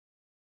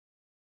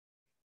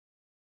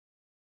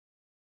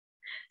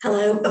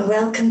Hello and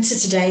welcome to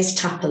today's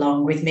Tap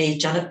Along with me,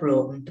 Janet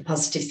Broughton, the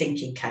Positive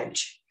Thinking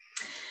Coach.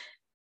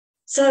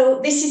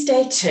 So this is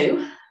day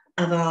 2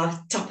 of our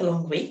Tap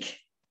Along week,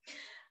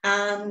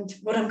 and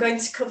what I'm going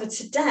to cover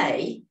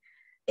today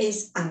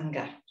is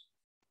anger.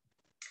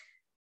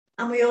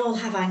 And we all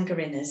have anger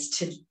in us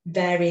to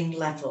varying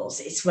levels.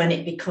 It's when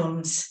it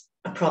becomes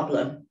a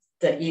problem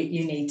that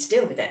you need to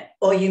deal with it,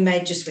 or you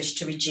may just wish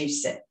to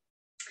reduce it.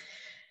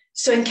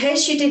 So in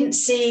case you didn't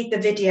see the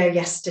video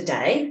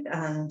yesterday,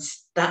 and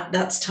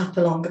that's Tap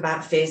Along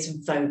about fears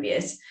and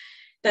phobias,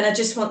 then I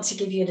just want to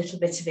give you a little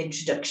bit of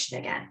introduction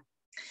again.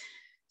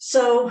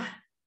 So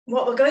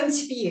what we're going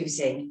to be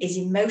using is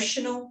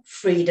emotional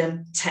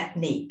freedom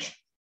technique.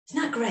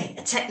 Isn't that great?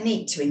 A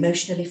technique to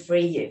emotionally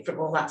free you from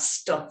all that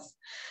stuff.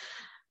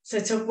 So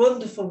it's a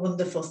wonderful,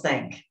 wonderful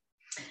thing.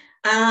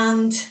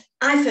 And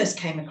I first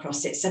came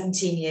across it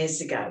 17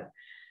 years ago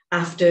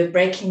after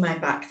breaking my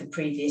back the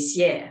previous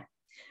year.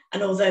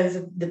 And although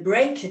the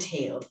break had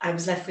healed, I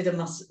was left with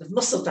a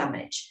muscle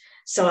damage.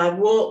 So I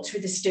walked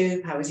with a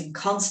stoop. I was in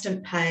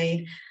constant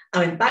pain. I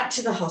went back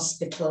to the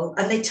hospital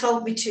and they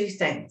told me 2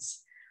 things.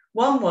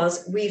 One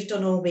was, we've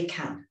done all we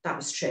can. That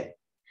was true.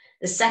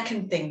 The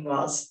second thing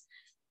was,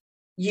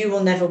 you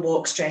will never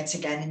walk straight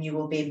again and you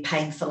will be in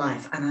pain for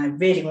life. And I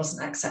really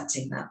wasn't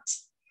accepting that.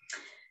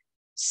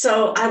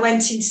 So I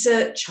went in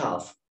search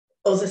of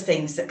other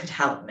things that could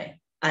help me.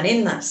 And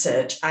in that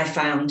search, I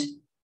found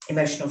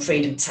emotional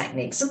freedom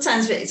technique.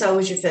 Sometimes it's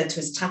always referred to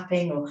as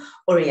tapping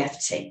or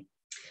EFT.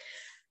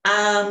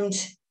 And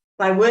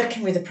by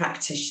working with a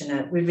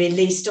practitioner, we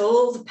released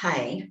all the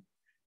pain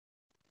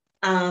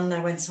and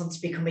I went on to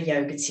become a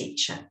yoga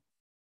teacher.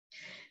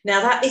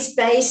 Now that is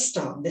based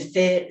on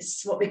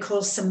what we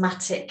call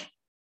somatic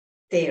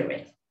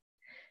theory,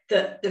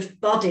 that the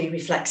body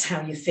reflects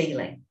how you're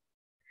feeling.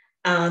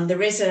 And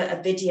there is a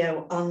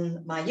video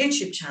on my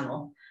YouTube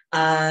channel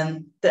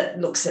that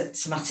looks at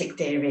somatic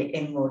theory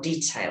in more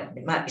detail.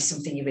 It might be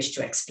something you wish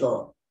to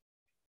explore,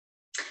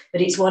 but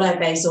it's what I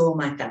base all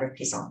my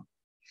therapies on.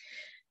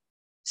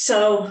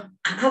 So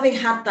having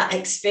had that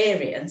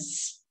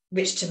experience,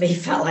 which to me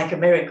felt like a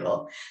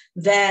miracle,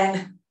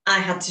 then I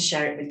had to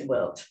share it with the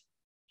world.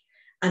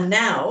 And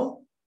now,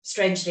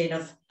 strangely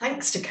enough,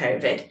 thanks to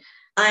COVID,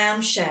 I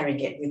am sharing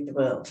it with the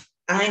world.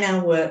 I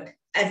now work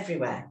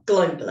everywhere,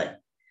 globally.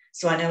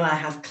 So I know I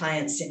have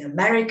clients in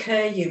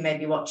America, you may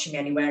be watching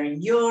anywhere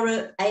in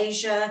Europe,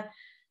 Asia.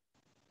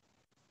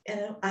 You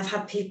know, I've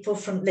had people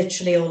from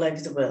literally all over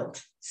the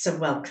world. So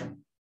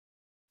welcome.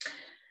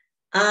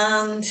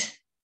 And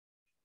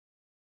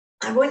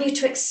I want you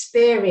to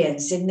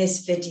experience in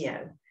this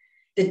video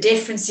the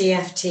difference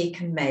EFT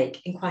can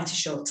make in quite a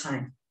short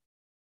time.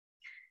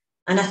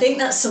 And I think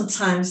that's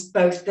sometimes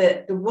both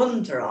the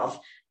wonder of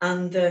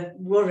and the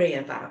worry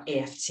about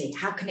EFT.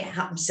 How can it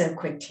happen so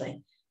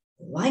quickly?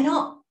 Why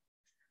not?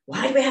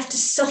 Why do we have to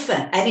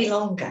suffer any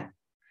longer?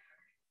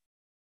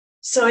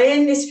 So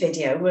in this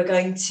video, we're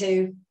going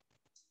to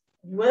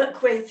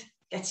work with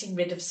getting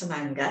rid of some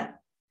anger,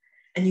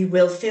 and you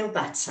will feel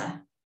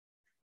better.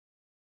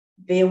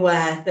 Be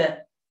aware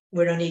that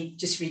we're only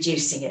just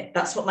reducing it.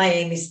 That's what my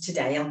aim is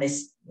today on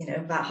this,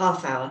 about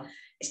half hour.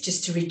 It's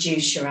just to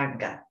reduce your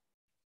anger.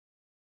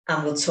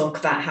 And we'll talk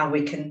about how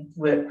we can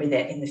work with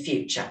it in the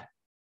future.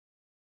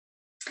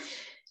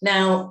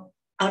 Now,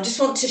 I just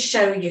want to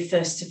show you,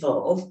 first of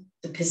all,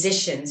 the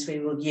positions we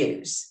will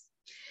use.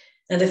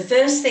 Now, the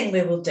first thing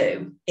we will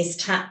do is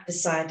tap the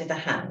side of the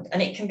hand,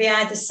 and it can be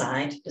either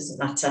side, doesn't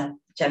matter,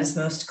 whichever's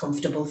most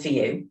comfortable for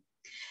you.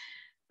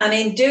 And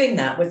in doing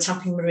that, we're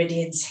tapping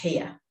meridians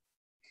here.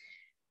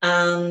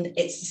 And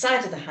it's the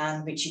side of the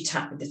hand which you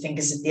tap with the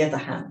fingers of the other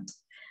hand.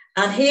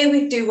 And here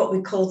we do what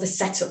we call the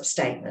setup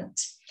statement.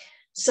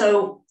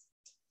 So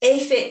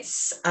if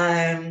it's,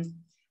 I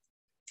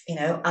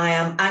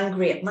am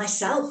angry at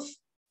myself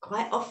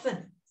quite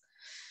often,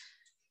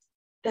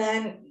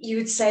 then you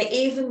would say,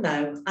 even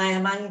though I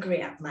am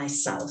angry at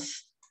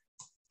myself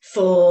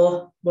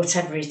for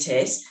whatever it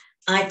is,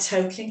 I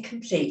totally and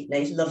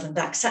completely love and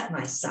accept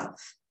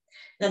myself.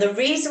 Now, the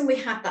reason we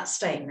have that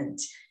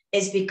statement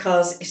is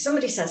because if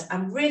somebody says,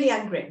 I'm really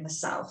angry at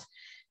myself,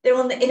 they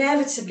will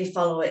inevitably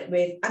follow it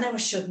with, I know I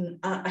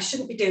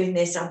shouldn't be doing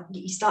this.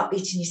 You start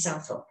beating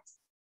yourself up.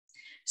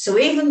 So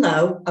even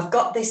though I've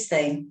got this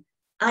thing,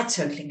 I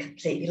totally and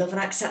completely love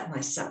and accept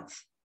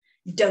myself.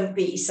 Don't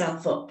beat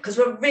yourself up, because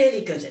we're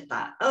really good at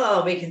that.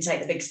 Oh, we can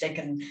take the big stick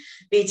and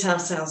beat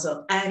ourselves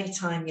up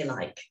anytime you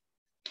like.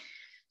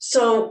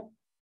 So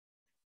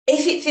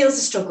if it feels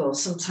a struggle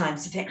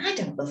sometimes to think, I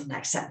don't love and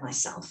accept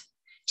myself,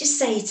 just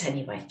say it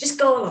anyway. Just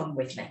go along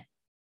with me.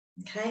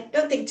 Okay?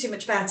 Don't think too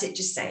much about it.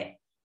 Just say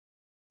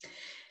it.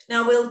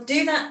 Now, we'll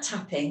do that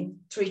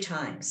tapping 3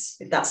 times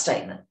with that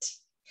statement.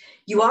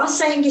 You are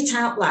saying it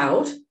out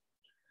loud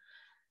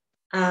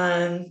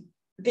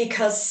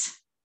because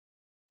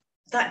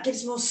that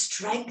gives more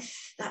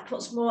strength, that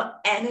puts more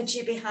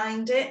energy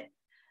behind it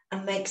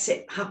and makes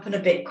it happen a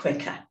bit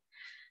quicker.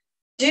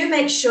 Do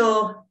make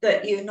sure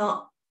that you've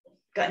not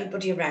got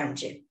anybody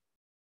around you.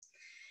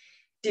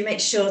 Do make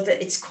sure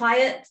that it's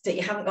quiet, that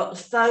you haven't got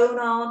the phone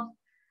on,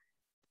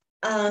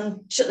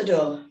 and shut the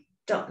door.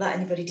 Don't let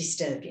anybody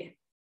disturb you.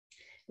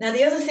 Now,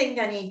 the other thing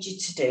I need you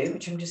to do,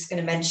 which I'm just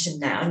going to mention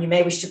now, and you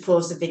may wish to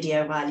pause the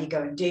video while you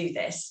go and do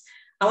this,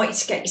 I want you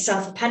to get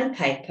yourself a pen and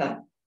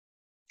paper.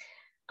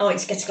 I want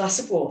you to get a glass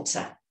of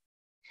water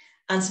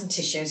and some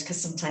tissues,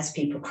 because sometimes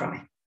people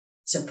cry.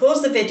 So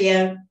pause the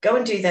video, go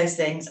and do those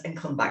things, and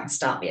come back and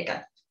start me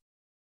again.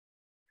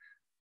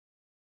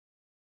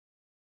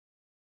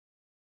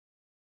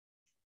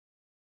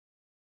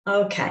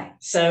 Okay,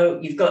 so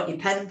you've got your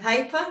pen and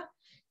paper,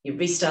 you've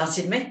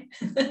restarted me,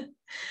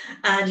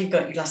 and you've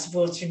got your glass of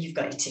water and you've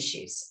got your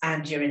tissues,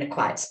 and you're in a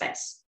quiet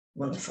space.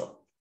 Wonderful.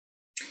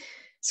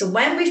 So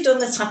when we've done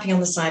the tapping on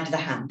the side of the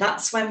hand,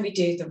 that's when we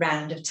do the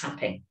round of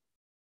tapping.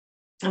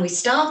 And we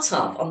start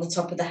off on the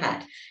top of the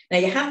head. Now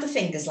you have the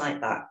fingers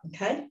like that,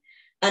 okay?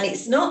 And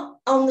it's not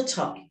on the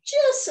top,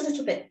 just a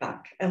little bit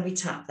back, and we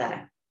tap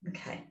there,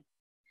 okay?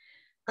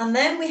 And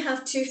then we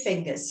have two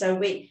fingers. So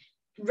we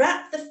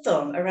wrap the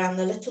thumb around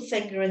the little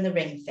finger and the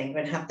ring finger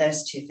and have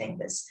those two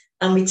fingers.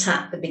 And we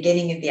tap the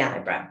beginning of the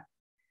eyebrow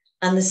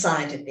and the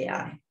side of the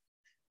eye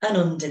and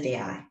under the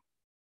eye,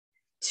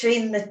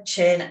 between the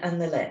chin and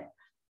the lip.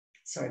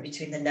 Sorry,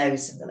 between the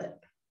nose and the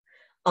lip,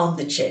 on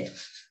the chin.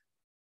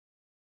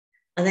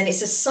 And then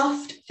it's a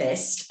soft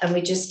fist, and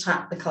we just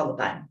tap the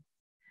collarbone.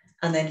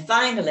 And then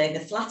finally, the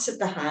flat of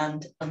the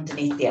hand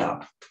underneath the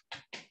arm.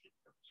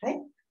 Okay?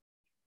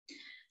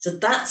 So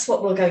that's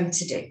what we're going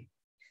to do.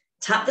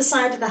 Tap the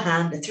side of the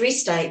hand, the three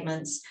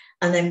statements,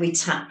 and then we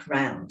tap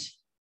round.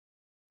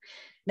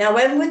 Now,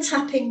 when we're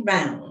tapping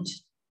round,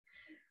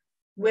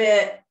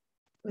 we're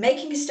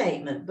making a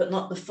statement, but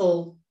not the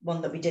full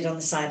one that we did on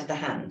the side of the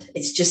hand.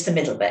 It's just the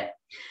middle bit.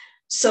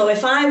 So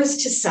if I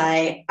was to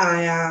say,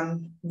 I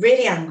am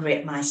really angry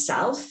at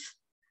myself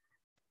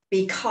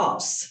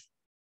because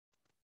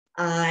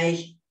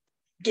I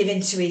give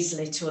in too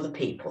easily to other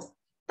people.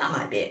 That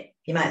might be it.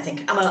 You might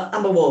think,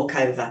 I'm a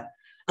walkover,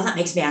 and that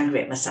makes me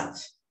angry at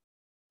myself.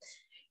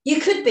 You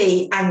could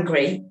be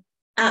angry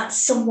at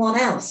someone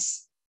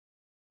else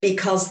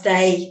because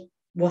they,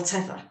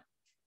 whatever.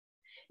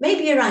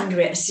 Maybe you're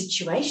angry at a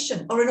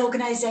situation or an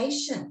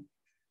organisation.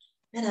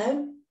 You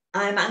know,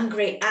 I'm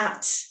angry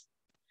at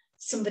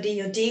somebody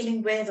you're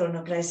dealing with or an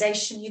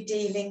organisation you're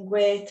dealing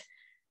with,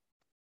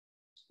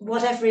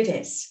 whatever it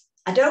is.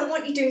 I don't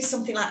want you doing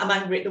something like I'm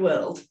angry at the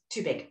world,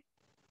 too big.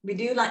 We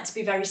do like to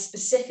be very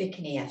specific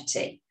in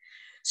EFT.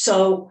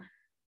 So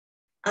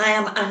I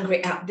am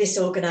angry at this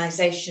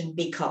organisation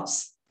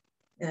because,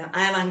 you know,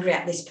 I am angry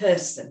at this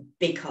person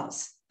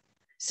because.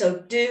 So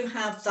do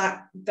have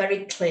that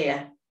very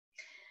clear,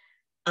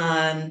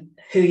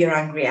 who you're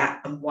angry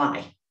at and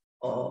why,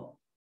 or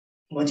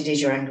what it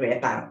is you're angry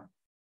about.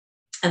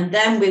 And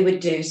then we would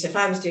do, so if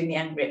I was doing the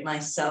angry at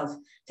myself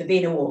for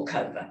being a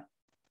walkover,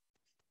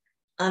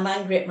 I'm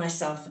angry at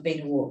myself for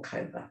being a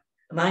walkover.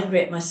 I'm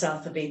angry at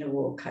myself for being a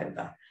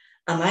walkover.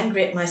 I'm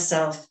angry at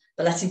myself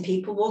for letting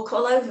people walk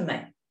all over me.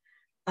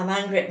 I'm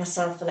angry at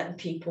myself for letting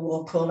people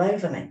walk all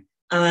over me.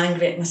 I'm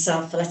angry at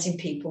myself for letting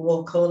people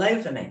walk all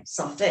over me.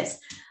 Soft this.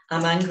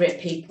 I'm angry at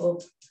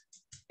people,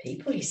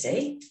 you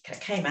see,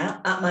 came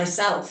out, at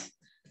myself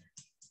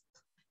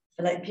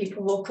for letting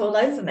people walk all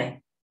over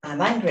me.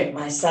 I'm angry at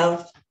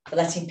myself for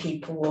letting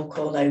people walk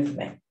all over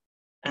me,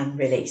 and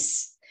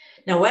release.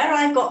 Now, where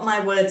I got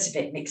my words a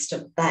bit mixed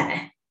up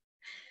there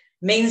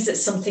means that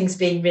something's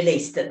being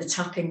released, that the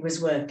tapping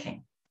was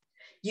working.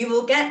 You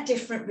will get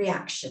different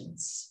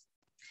reactions.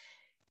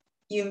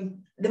 The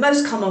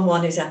most common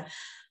one is a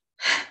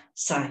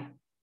sigh.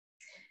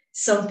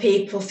 Some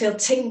people feel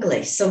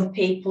tingly, some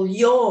people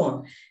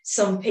yawn,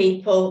 some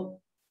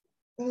people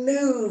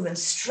move and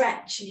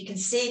stretch, and you can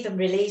see them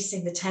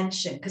releasing the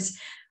tension, because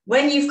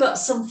when you've got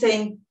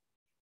something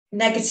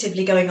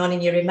negatively going on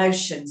in your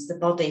emotions, the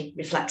body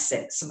reflects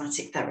it,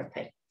 somatic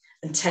therapy,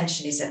 and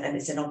tension is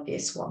an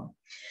obvious one.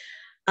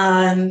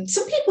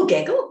 Some people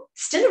giggle,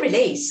 still a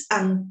release,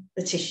 and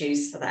the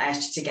tissues for that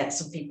edge to get.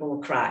 Some people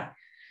will cry.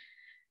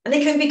 And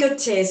they can be good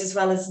tears as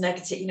well as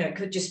negative, you know, it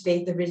could just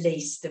be the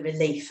release, the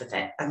relief of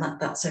it, and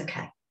that's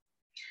okay.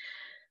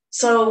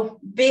 So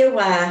be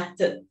aware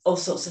that all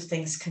sorts of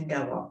things can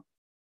go on.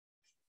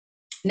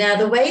 Now,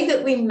 the way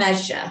that we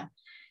measure,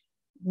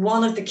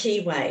 one of the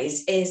key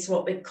ways is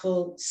what we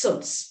call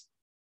SUDS,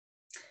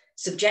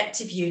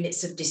 subjective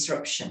units of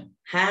disruption.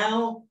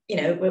 How, you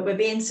know, we're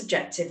being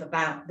subjective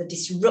about the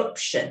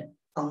disruption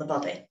on the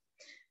body,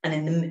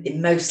 and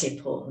most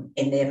important,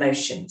 in the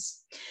emotions.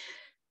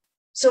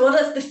 So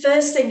the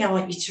first thing I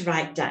want you to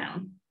write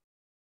down,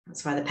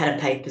 that's why the pen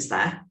and paper's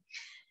there,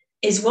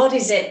 is what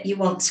is it you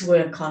want to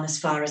work on as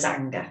far as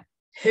anger?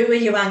 Who are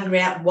you angry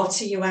at? What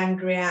are you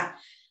angry at?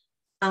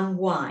 And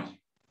why?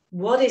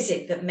 What is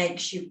it that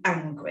makes you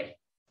angry?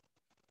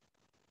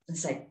 And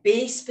say,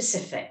 be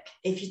specific.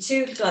 If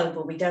you're too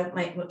global, we don't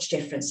make much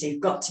difference. So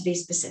you've got to be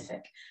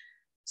specific.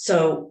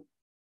 So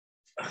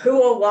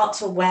who or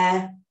what or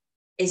where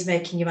is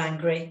making you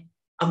angry,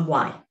 and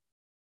why?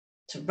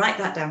 So write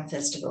that down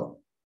first of all.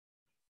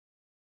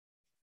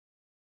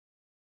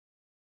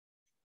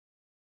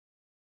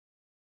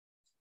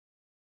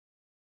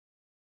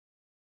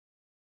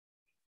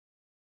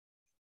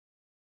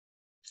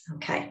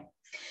 Okay.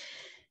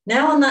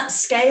 Now on that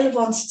scale of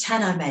 1 to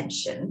 10 I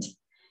mentioned,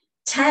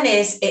 10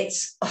 is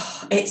it's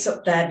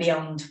up there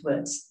beyond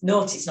words.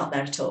 0, it's not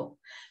there at all.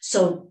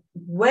 So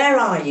where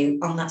are you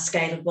on that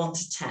scale of 1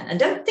 to 10? And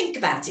don't think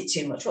about it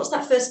too much. What's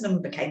that first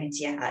number came into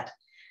your head?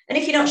 And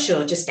if you're not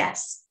sure, just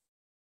guess.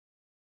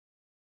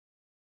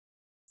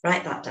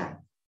 Write that down.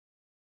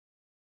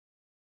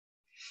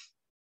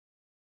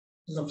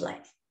 Lovely.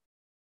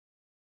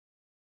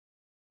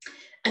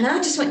 And I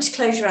just want you to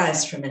close your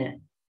eyes for a minute.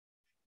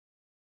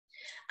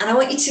 And I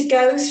want you to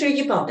go through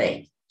your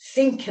body.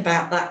 Think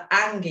about that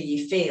anger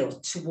you feel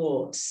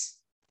towards.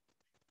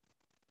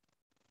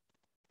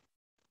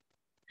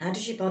 How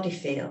does your body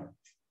feel?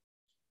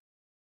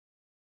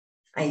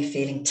 Are you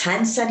feeling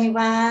tense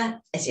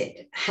anywhere? Is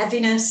it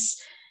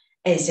heaviness?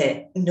 Is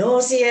it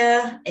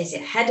nausea? Is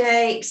it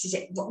headaches? Is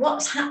it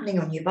what's happening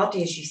on your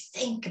body as you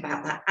think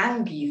about that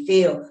anger you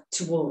feel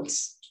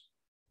towards?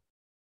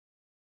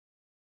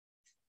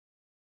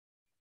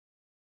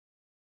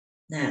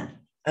 Now,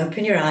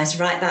 open your eyes,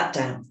 write that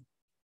down.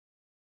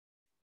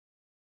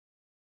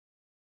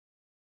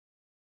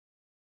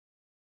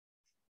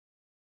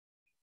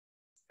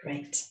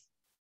 Great.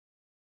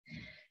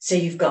 So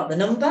you've got the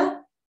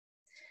number,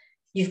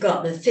 you've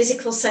got the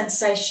physical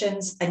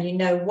sensations, and you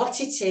know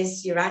what it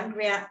is you're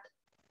angry at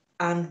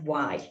and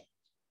why.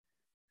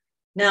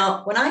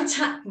 Now, when I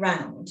tap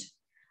round,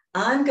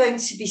 I'm going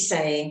to be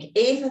saying,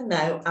 even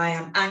though I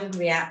am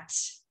angry at,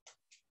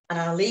 and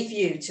I'll leave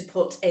you to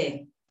put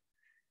in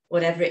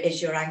whatever it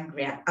is you're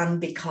angry at, and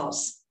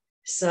because.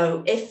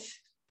 So if,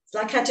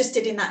 like I just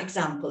did in that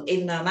example,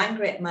 even though I'm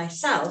angry at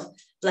myself,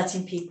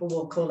 letting people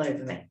walk all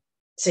over me.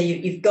 So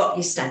you've got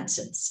your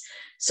sentence.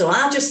 So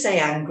I'll just say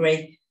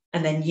angry,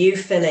 and then you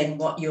fill in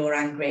what you're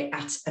angry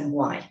at and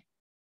why.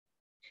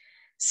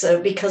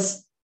 So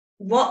because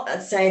what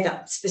I'd say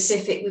that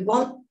specific, we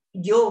want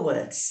your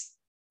words,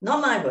 not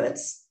my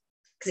words,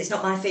 because it's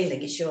not my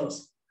feeling, it's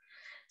yours.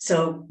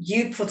 So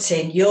you put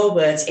in your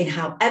words in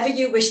however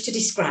you wish to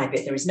describe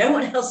it. There is no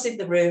one else in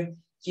the room.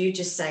 You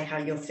just say how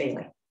you're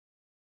feeling.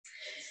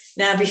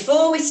 Now,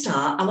 before we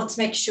start, I want to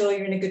make sure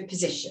you're in a good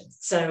position.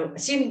 So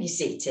assuming you're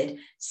seated,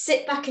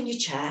 sit back in your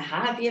chair,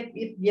 have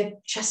your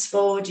chest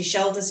forward, your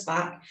shoulders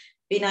back,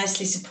 be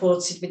nicely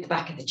supported with the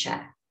back of the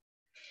chair.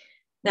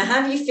 Now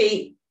have your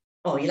feet,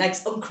 your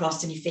legs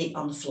uncrossed and your feet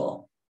on the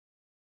floor.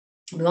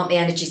 We want the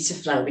energy to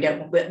flow.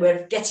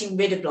 We're getting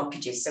rid of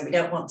blockages, so we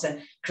don't want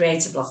to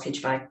create a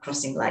blockage by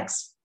crossing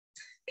legs.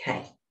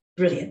 Okay,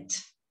 brilliant.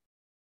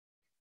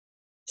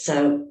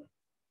 So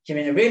you're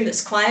in a room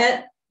that's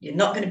quiet, you're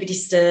not going to be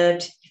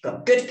disturbed, you've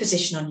got a good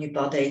position on your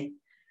body,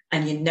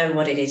 and you know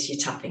what it is you're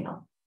tapping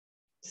on.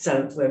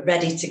 So we're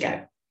ready to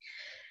go.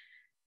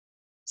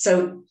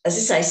 So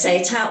as I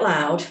say it out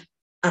loud,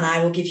 and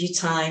I will give you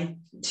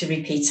time to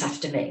repeat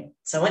after me.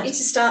 So I want you to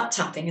start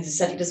tapping. As I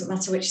said, it doesn't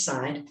matter which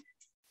side.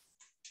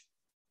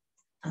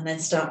 And then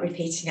start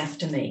repeating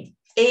after me.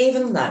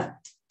 Even though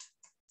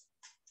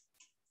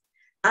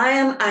I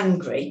am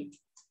angry,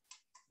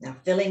 now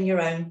fill in your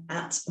own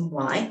at and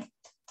why.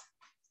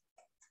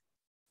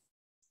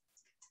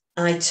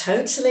 I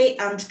totally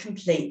and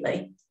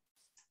completely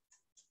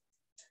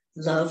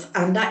love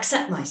and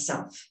accept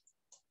myself.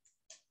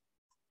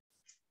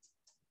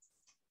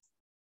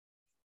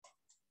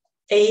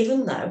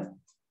 Even though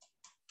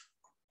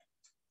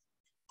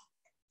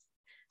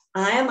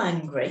I am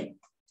angry,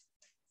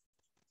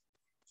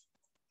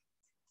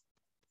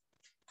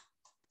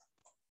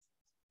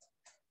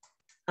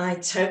 I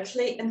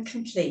totally and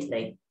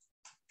completely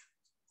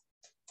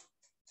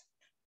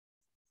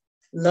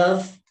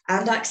love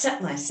and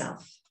accept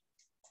myself.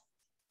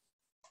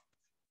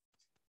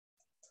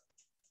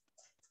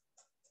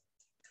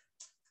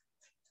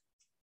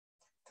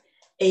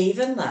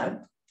 Even though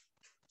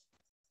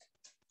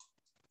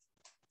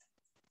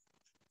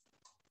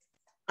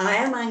I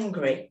am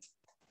angry,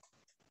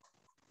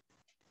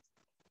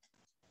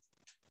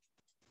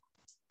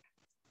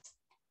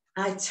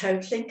 I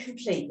totally and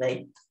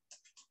completely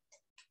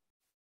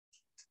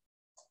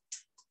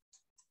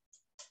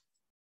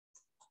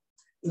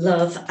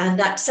love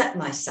and accept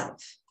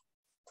myself.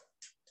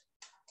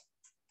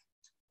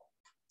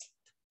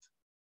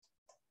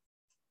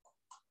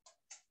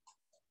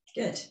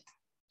 Good.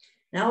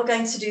 Now we're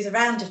going to do the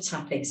round of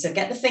tapping. So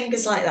get the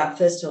fingers like that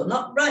first of all,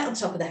 not right on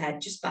top of the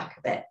head, just back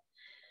a bit.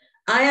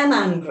 I am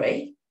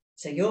angry.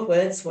 So your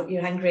words, what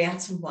you're angry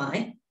at and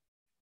why.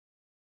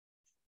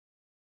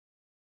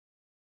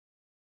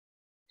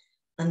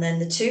 And then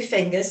the two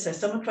fingers, so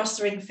thumb across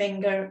the ring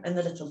finger and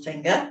the little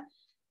finger.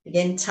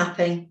 Begin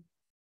tapping.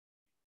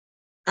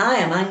 I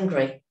am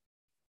angry.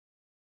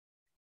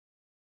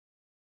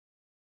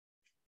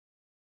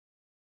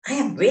 I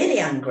am really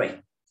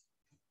angry.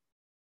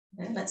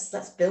 And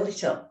let's build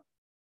it up.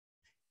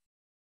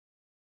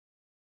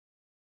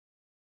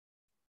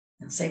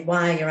 Now say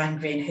why you're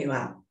angry and who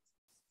at.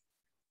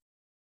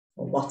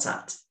 Or what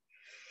at.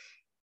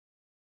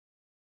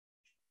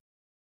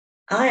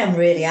 I am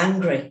really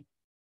angry.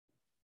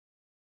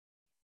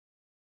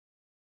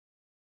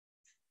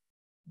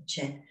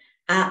 Chin.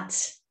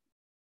 At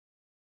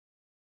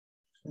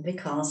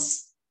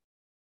because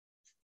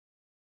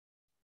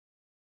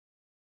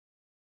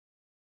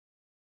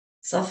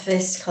soft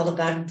fist,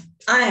 collarbone.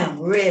 I am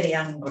really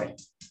angry.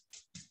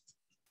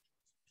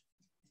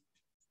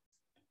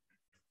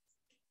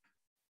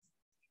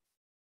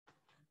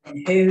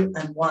 And who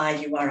and why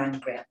you are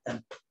angry at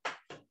them.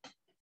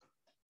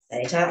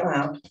 Say it out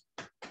loud.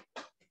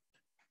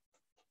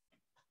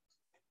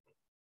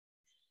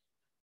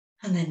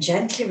 And then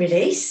gently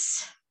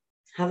release.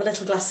 Have a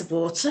little glass of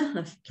water.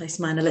 I've placed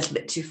mine a little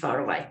bit too far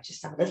away.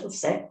 Just have a little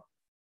sip.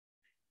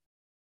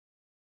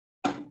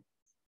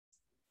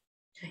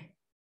 Okay.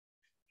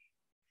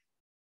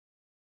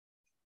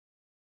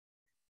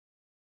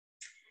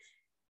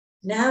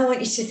 Now I want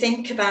you to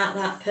think about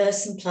that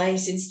person,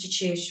 place,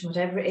 institution,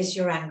 whatever it is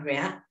you're angry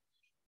at,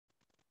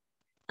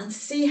 and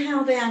see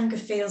how the anger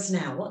feels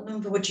now. What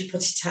number would you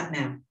put it at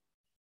now?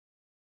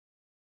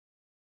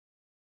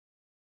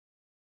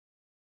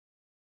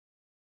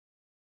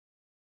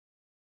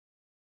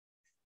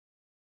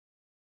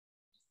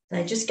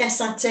 So just guess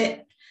at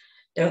it.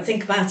 Don't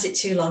think about it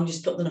too long.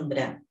 Just put the number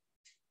down.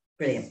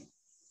 Brilliant.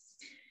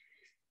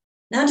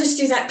 Now just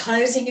do that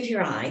closing of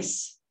your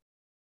eyes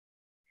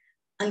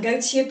and go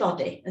to your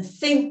body and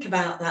think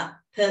about that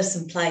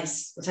person,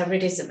 place, whatever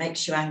it is that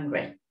makes you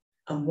angry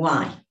and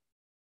why.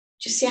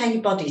 Just see how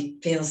your body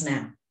feels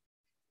now.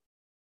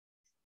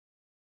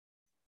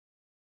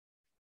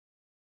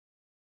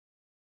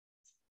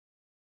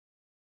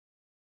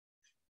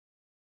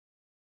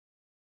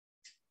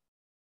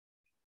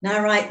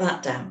 Now write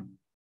that down.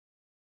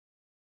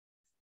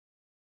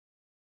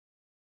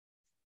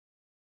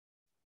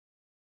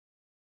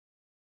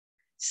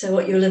 So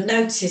what you'll have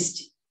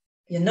noticed,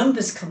 your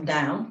numbers come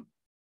down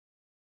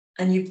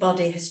and your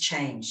body has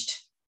changed.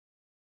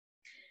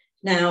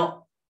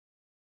 Now,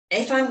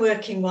 if I'm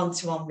working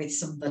one-to-one with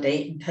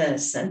somebody in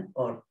person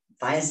or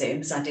via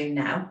Zoom, as I do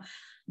now,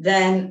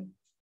 then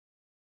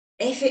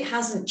if it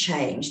hasn't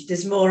changed,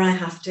 there's more I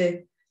have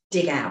to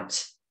dig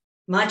out.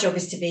 My job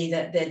is to be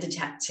the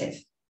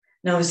detective.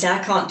 Now, obviously, I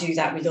can't do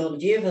that with all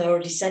of you. I've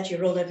already said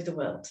you're all over the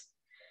world.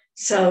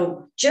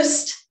 So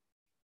just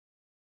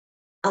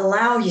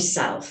allow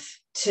yourself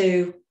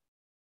to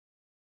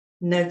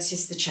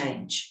notice the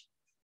change.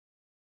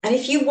 And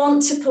if you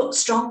want to put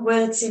strong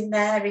words in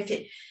there,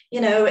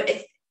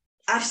 if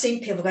I've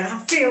seen people going, I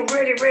feel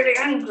really, really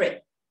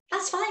angry.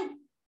 That's fine.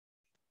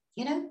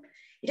 You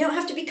don't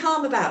have to be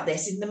calm about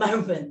this in the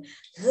moment.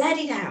 Let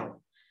it out.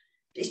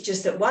 It's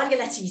just that while you're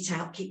letting it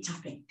out, keep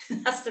tapping.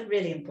 That's the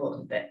really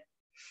important bit.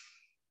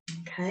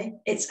 Okay,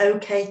 it's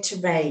okay to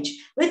rage.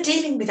 We're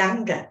dealing with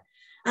anger.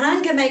 And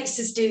anger makes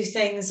us do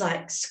things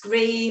like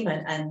scream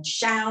and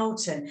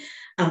shout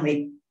and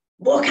we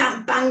walk out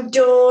and bang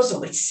doors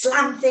or we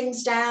slam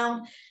things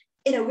down.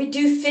 We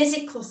do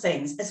physical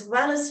things as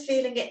well as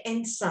feeling it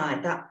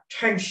inside, that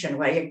tension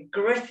where you're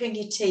gripping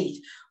your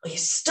teeth or your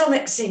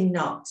stomach's in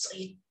knots or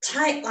you're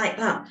tight like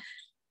that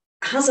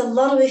has a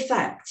lot of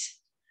effect.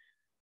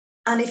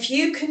 And if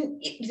you can,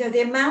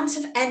 the amount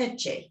of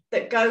energy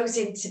that goes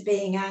into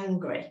being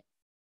angry,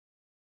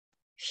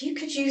 if you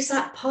could use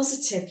that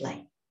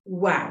positively,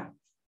 wow.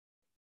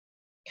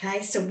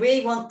 Okay, so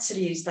we want to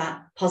use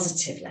that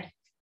positively.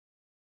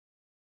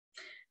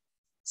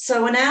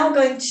 So we're now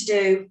going to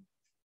do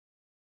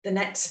the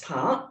next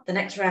part, the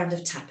next round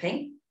of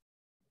tapping.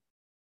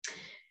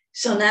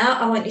 So now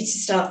I want you to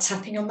start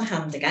tapping on the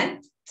hand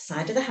again,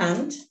 side of the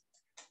hand.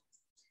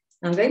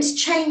 I'm going to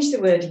change the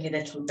wording a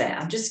little bit.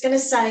 I'm just going to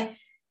say,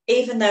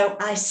 even though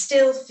I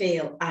still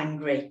feel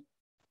angry,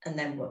 and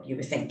then what you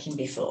were thinking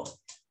before.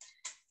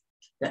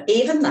 But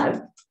even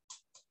though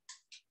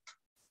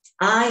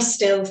I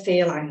still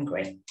feel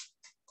angry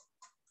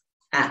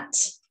at,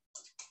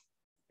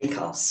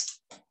 because.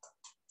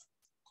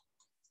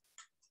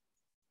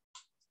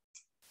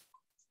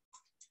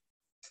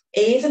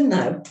 Even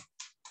though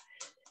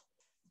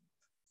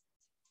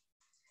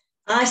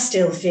I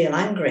still feel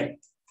angry,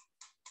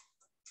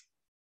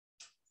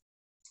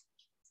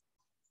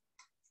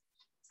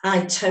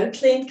 I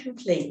totally and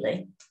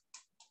completely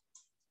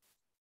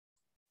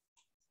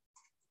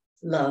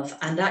love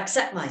and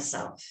accept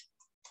myself.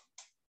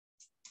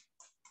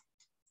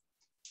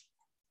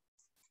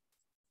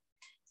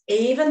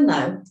 Even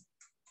though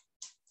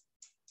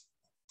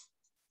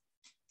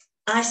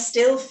I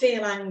still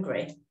feel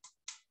angry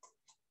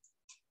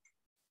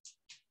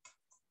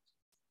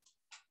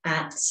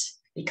at,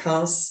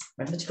 because,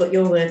 remember to put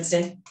your words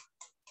in,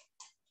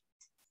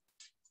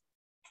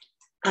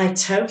 I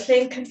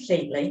totally and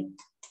completely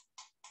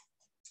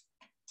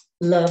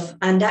love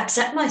and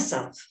accept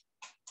myself.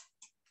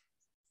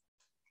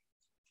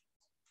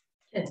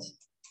 Good.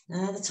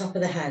 Now the top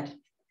of the head.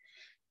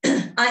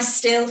 I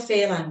still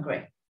feel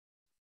angry.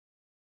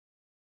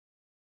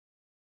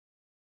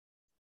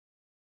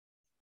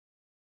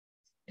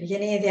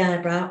 Beginning of the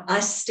eyebrow. I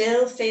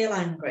still feel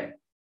angry.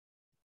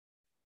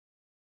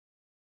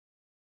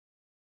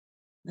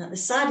 At the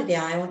side of the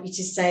eye, I want you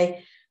to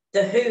say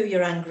the who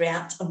you're angry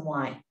at and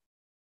why.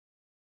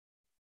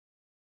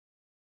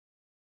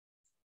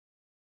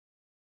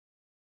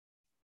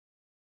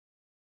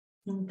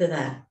 Under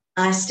there.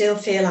 I still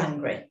feel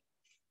angry.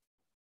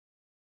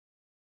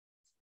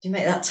 Do you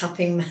make that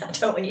tapping? I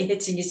don't want you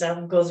hitting yourself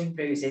and causing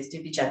bruises.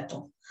 Do be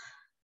gentle.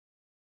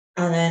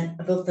 And then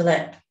above the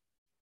lip,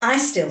 I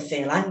still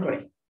feel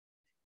angry.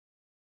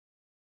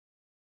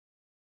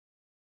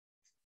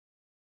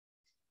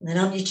 And then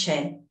on your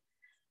chin,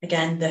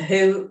 again, the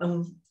who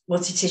and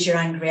what it is you're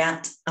angry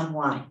at and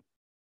why.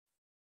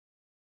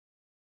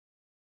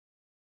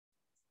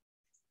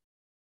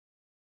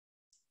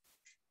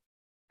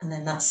 And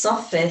then that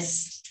soft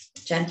fist,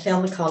 gently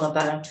on the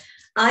collarbone.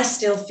 I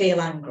still feel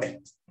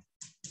angry.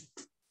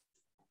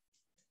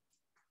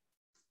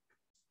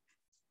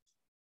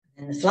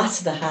 And the flat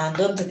of the hand,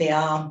 under the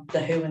arm, the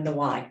who and the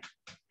why.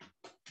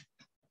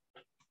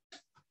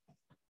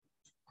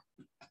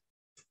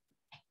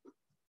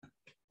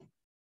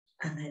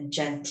 And then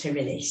gently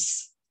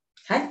release.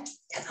 Okay,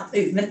 get that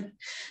movement.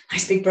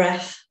 Nice big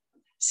breath,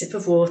 sip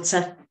of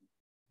water.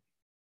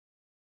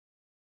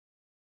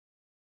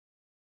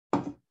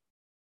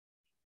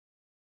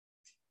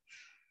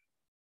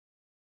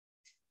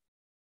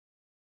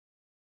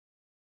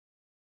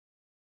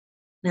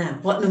 Now,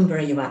 what number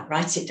are you at?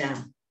 Write it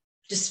down.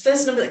 Just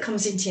first number that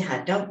comes into your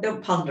head.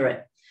 Don't ponder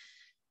it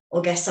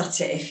or guess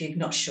at it if you're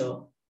not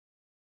sure.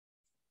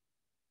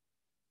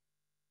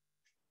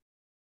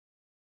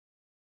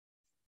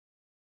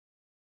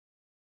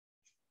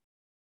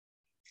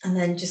 And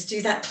then just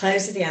do that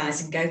close of the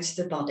eyes and go to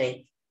the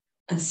body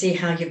and see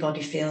how your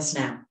body feels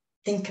now.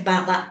 Think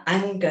about that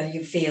anger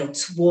you feel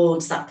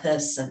towards that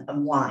person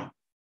and why.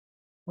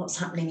 What's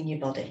happening in your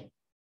body?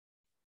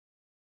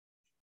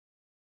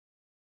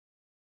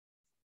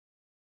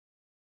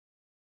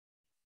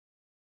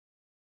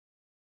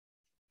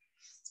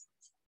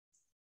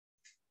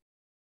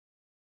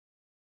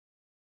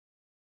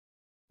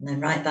 And then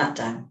write that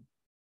down.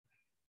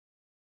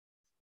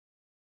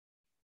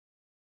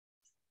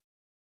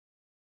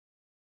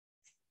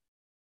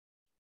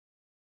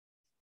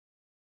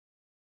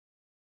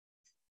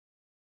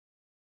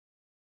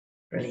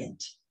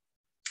 Brilliant.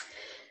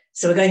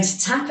 So we're going to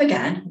tap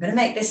again. I'm going to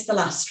make this the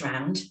last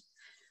round.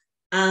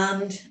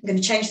 And I'm going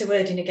to change the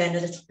wording again a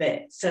little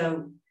bit.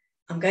 So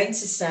I'm going to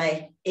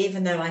say,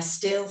 even though I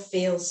still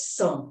feel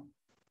some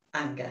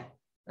anger,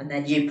 and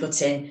then you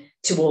put in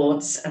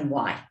towards and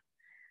why.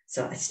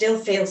 So I still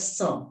feel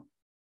some.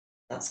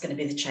 That's going to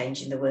be the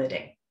change in the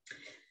wording.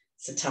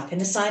 So tap in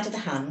the side of the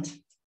hand.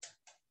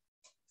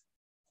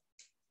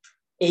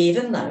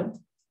 Even though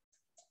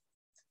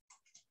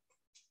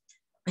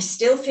I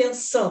still feel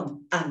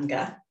some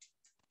anger,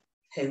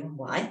 who and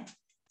why.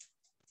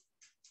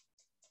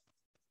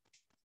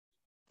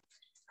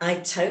 I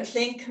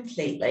totally and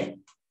completely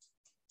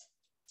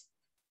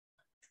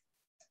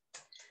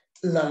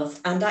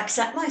love and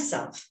accept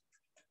myself.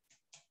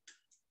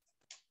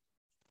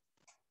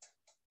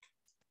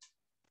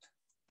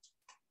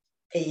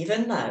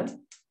 Even though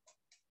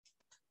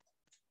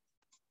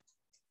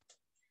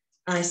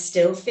I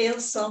still feel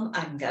some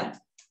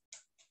anger,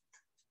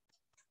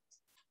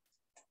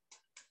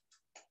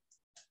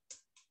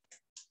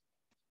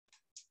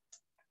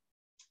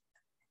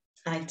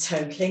 I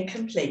totally and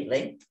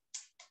completely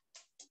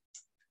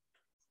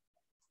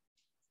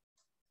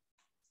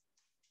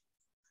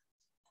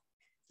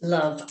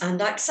love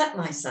and accept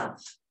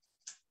myself.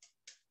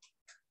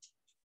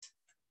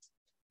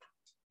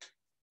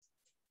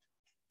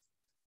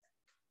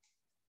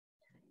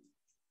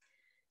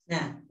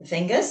 Now, the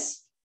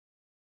fingers.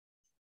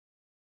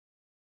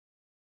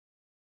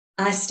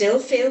 I still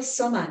feel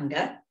some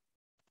anger.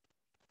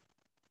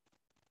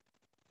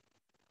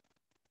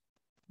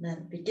 And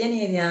then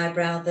beginning of the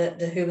eyebrow,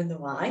 the who and the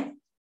why.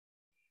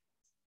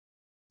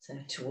 So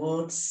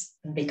towards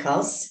and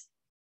because.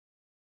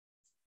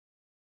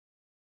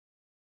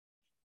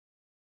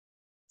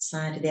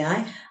 Side of the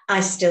eye.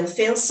 I still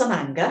feel some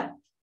anger.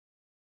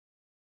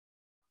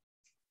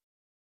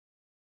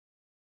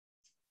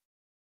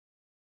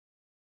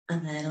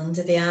 And then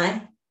under the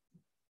eye,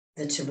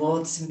 the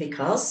towards and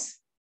because.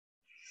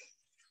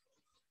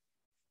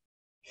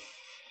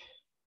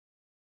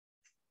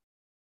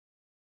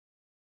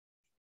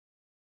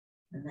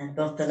 And then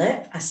above the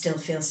lip, I still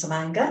feel some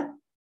anger.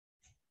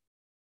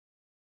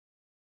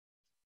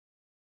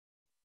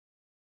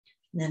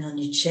 And then on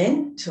your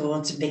chin,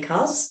 towards and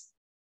because.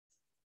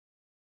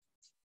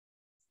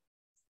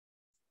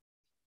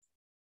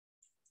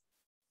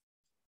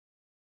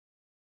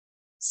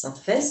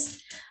 Soft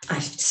fist. I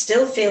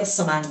still feel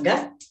some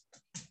anger.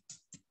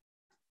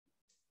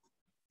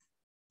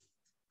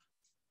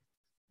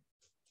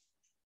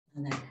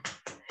 And then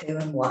who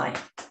and why.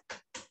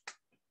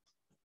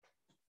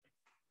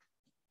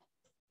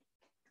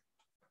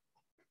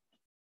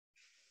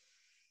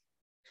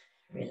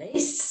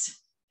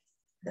 Release.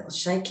 A little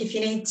shake if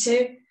you need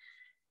to.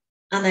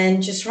 And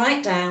then just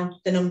write down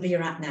the number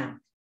you're at now.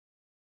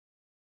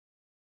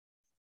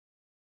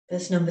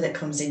 First number that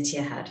comes into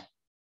your head.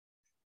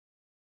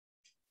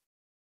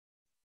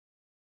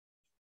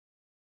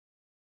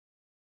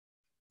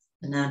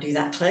 And now do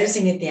that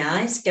closing of the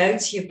eyes. Go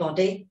to your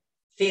body.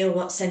 Feel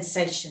what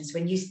sensations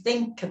when you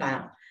think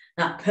about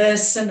that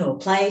person or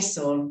place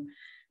or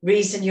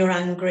reason you're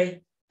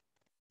angry.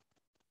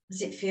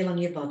 Does it feel on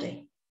your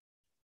body?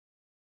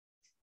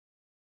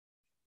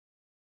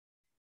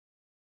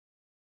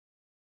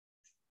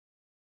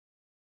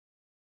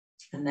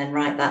 And then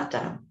write that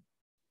down.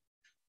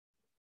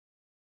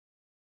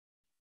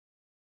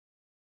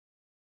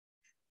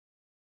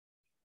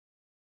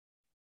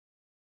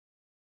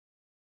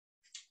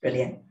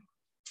 Brilliant.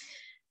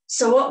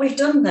 So what we've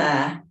done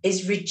there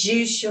is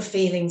reduce your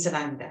feelings of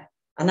anger.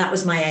 And that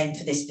was my aim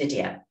for this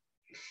video.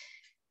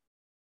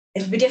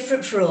 It'll be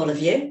different for all of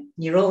you.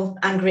 You're all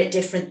angry at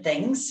different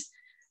things.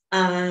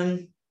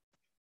 And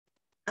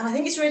I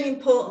think it's really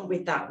important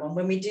with that one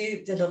when we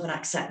do the love and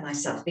accept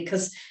myself,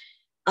 because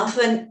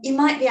often you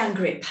might be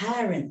angry at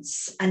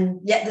parents, and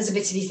yet there's a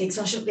bit of you thinks,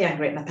 I shouldn't be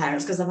angry at my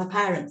parents because I'm a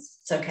parent.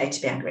 It's okay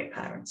to be angry at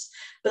parents.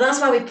 But that's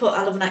why we put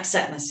I love and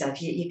accept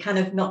myself. You're kind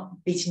of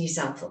not beating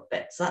yourself up a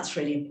bit. So that's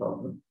really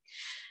important.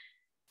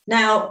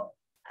 Now,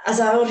 as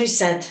I already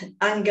said,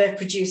 anger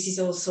produces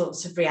all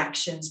sorts of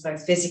reactions,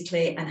 both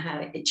physically and how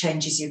it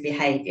changes your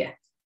behaviour.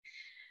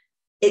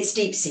 It's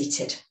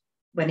deep-seated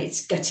when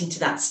it's getting to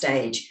that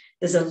stage.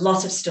 There's a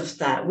lot of stuff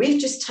there. We've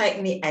just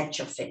taken the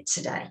edge off it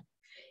today.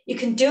 You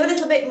can do a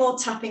little bit more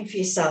tapping for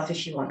yourself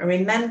if you want. And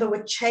remember,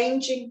 we're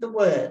changing the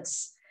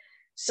words.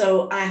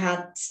 So I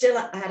had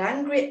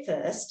angry at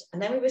first,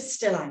 and then we were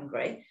still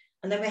angry,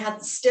 and then we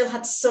still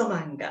had some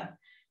anger.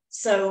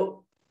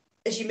 So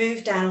as you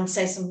move down,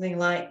 say something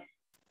like,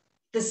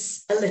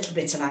 there's a little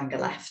bit of anger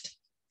left.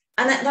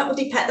 And that will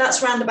depend,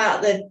 that's around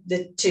about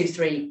the 2,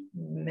 3,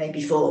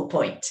 maybe 4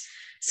 point.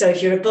 So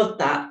if you're above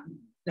that,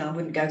 no, I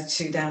wouldn't go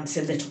down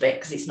to a little bit,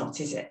 because it's not,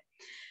 is it?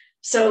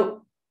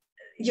 So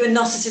you're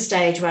not at a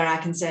stage where I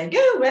can say,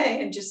 go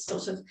away and just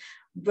sort of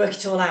work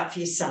it all out for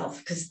yourself,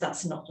 because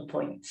that's not the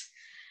point.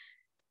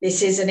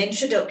 This is an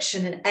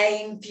introduction, an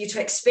aim for you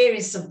to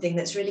experience something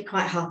that's really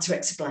quite hard to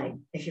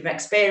explain. If you've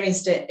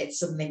experienced it, it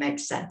suddenly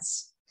makes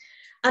sense.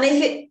 And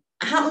if it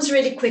happens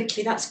really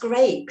quickly, that's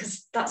great,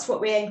 because that's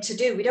what we aim to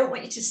do. We don't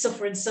want you to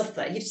suffer and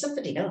suffer. You've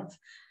suffered enough.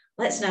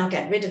 Let's now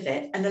get rid of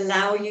it and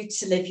allow you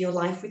to live your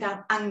life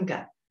without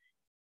anger,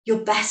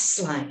 your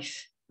best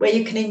life, where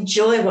you can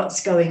enjoy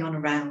what's going on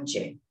around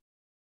you.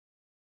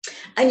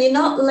 And you're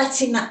not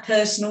letting that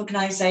person,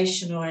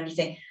 organisation or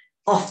anything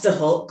off the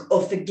hook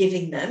or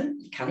forgiving them.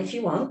 You can if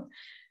you want.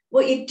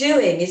 What you're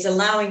doing is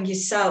allowing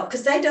yourself,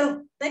 because they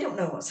don't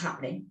know what's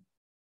happening.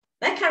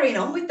 They're carrying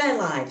on with their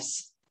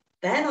lives.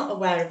 They're not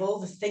aware of all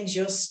the things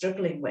you're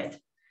struggling with.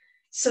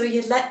 So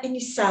you're letting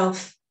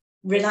yourself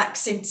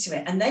relax into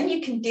it, and then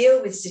you can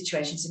deal with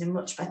situations in a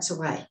much better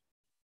way.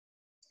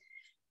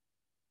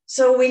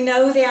 So we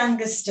know the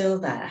anger's still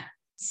there.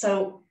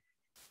 So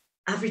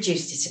I've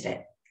reduced it a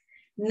bit.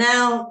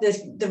 Now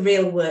the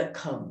real work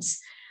comes.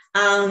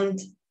 And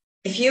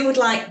if you would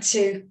like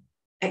to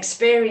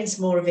experience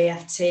more of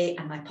EFT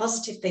and my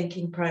positive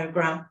thinking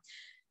program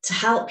to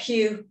help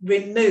you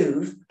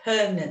remove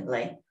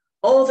permanently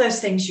all those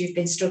things you've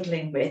been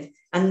struggling with,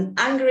 and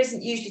anger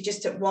isn't usually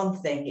just at one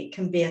thing, it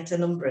can be at a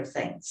number of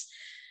things.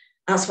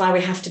 That's why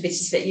we have to be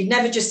specific. You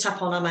never just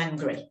tap on I'm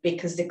angry,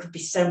 because there could be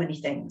so many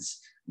things.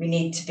 We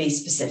need to be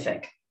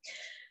specific.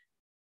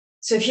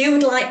 So if you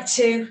would like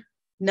to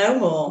know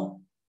more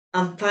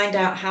and find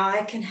out how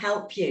I can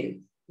help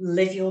you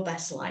live your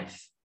best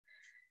life,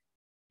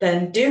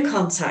 then do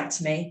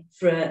contact me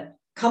for a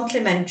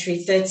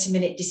complimentary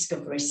 30-minute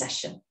discovery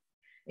session,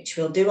 which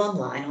we'll do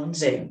online on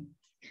Zoom.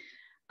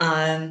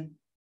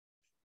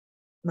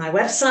 My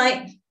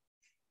website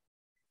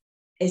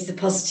is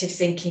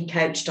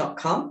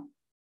thepositivethinkingcoach.com.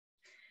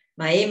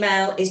 My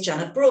email is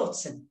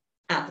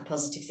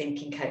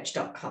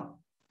janetbroughton@thepositivethinkingcoach.com.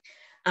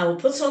 I will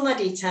put all my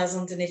details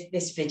underneath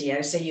this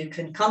video so you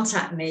can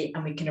contact me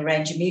and we can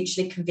arrange a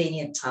mutually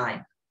convenient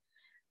time,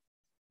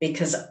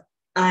 because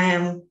I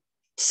am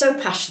so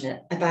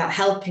passionate about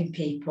helping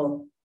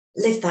people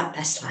live that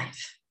best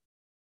life.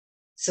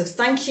 So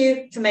thank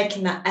you for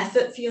making that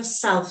effort for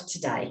yourself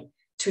today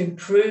to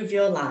improve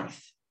your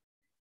life.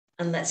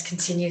 And let's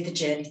continue the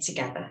journey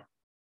together.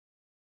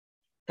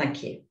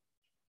 Thank you.